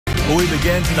Well, we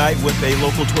begin tonight with a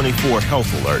Local 24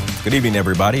 health alert. Good evening,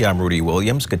 everybody. I'm Rudy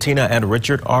Williams. Katina and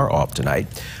Richard are off tonight.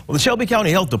 Well, the Shelby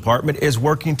County Health Department is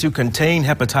working to contain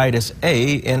hepatitis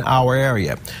A in our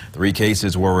area. 3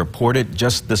 cases were reported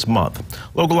just this month.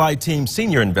 Local I-Team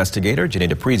senior investigator Jenny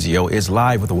DiPrizio is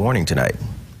live with a warning tonight.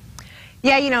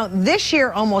 Yeah, you know, this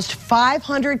year almost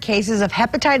 500 cases of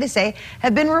hepatitis A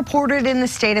have been reported in the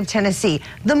state of Tennessee.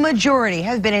 The majority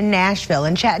have been in Nashville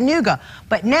and Chattanooga,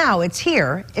 but now it's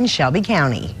here in Shelby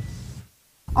County.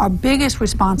 Our biggest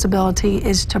responsibility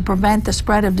is to prevent the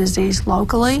spread of disease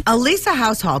locally. Elisa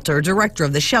Haushalter, director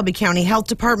of the Shelby County Health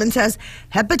Department, says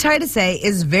hepatitis A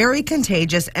is very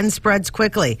contagious and spreads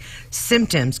quickly.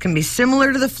 Symptoms can be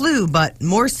similar to the flu, but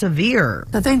more severe.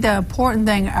 I think the important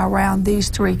thing around these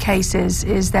 3 cases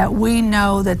is that we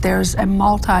know that there's a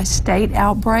multi-state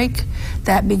outbreak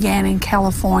that began in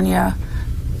California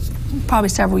probably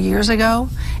several years ago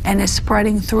and is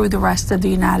spreading through the rest of the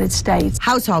United States.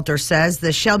 Haushalter says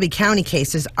the Shelby County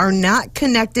cases are not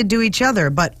connected to each other,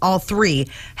 but all 3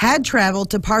 had traveled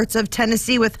to parts of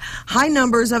Tennessee with high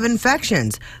numbers of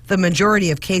infections. The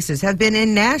majority of cases have been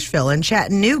in Nashville and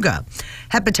Chattanooga.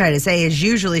 Hepatitis A is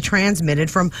usually transmitted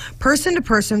from person to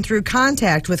person through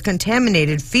contact with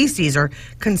contaminated feces or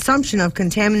consumption of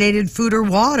contaminated food or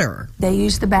water. They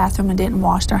used the bathroom and didn't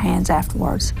wash their hands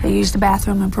afterwards. They used the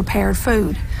bathroom and prepared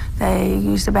food. They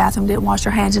used the bathroom, didn't wash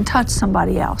their hands, and touched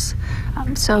somebody else.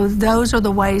 So those are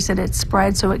the ways that it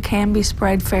spreads, so it can be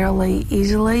spread fairly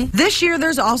easily. This year,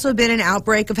 there's also been an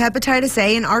outbreak of hepatitis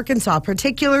A in Arkansas,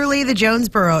 particularly the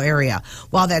Jonesboro area.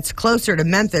 While that's closer to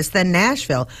Memphis than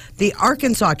Nashville, the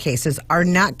Arkansas cases are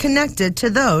not connected to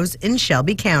those in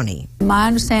Shelby County. My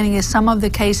understanding is some of the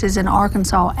cases in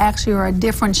Arkansas actually are a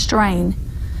different strain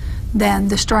than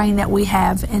the strain that we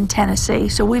have in Tennessee.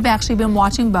 So we've actually been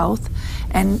watching both,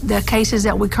 and the cases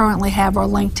that we currently have are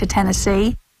linked to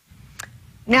Tennessee.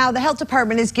 Now, the health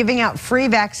department is giving out free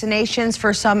vaccinations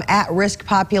for some at-risk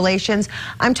populations.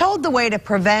 I'm told the way to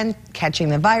prevent catching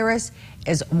the virus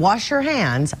is wash your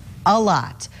hands a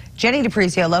lot. Jenny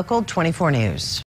DiPrizio, Local 24 News.